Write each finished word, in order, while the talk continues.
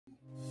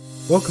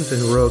Welcome to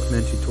Heroic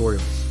Men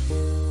Tutorials.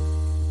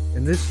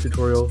 In this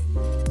tutorial,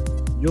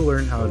 you'll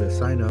learn how to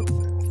sign up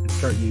and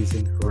start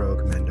using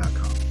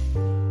HeroicMen.com.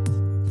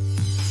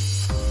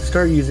 To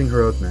start using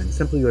Heroic Men,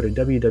 simply go to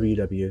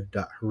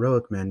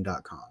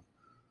www.heroicmen.com.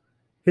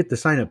 Hit the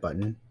sign up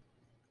button,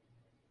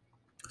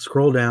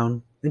 scroll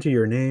down, enter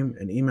your name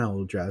and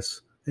email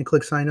address, and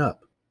click sign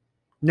up.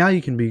 Now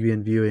you can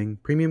begin viewing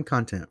premium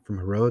content from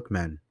Heroic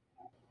Men.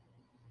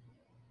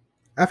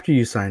 After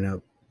you sign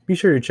up, be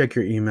sure to check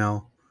your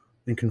email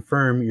and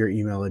confirm your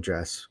email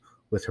address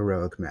with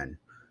Heroic Men.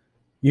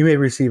 You may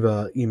receive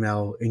an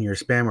email in your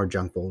spam or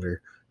junk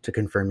folder to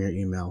confirm your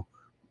email.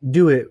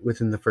 Do it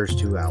within the first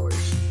 2 hours.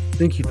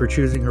 Thank you for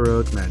choosing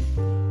Heroic Men.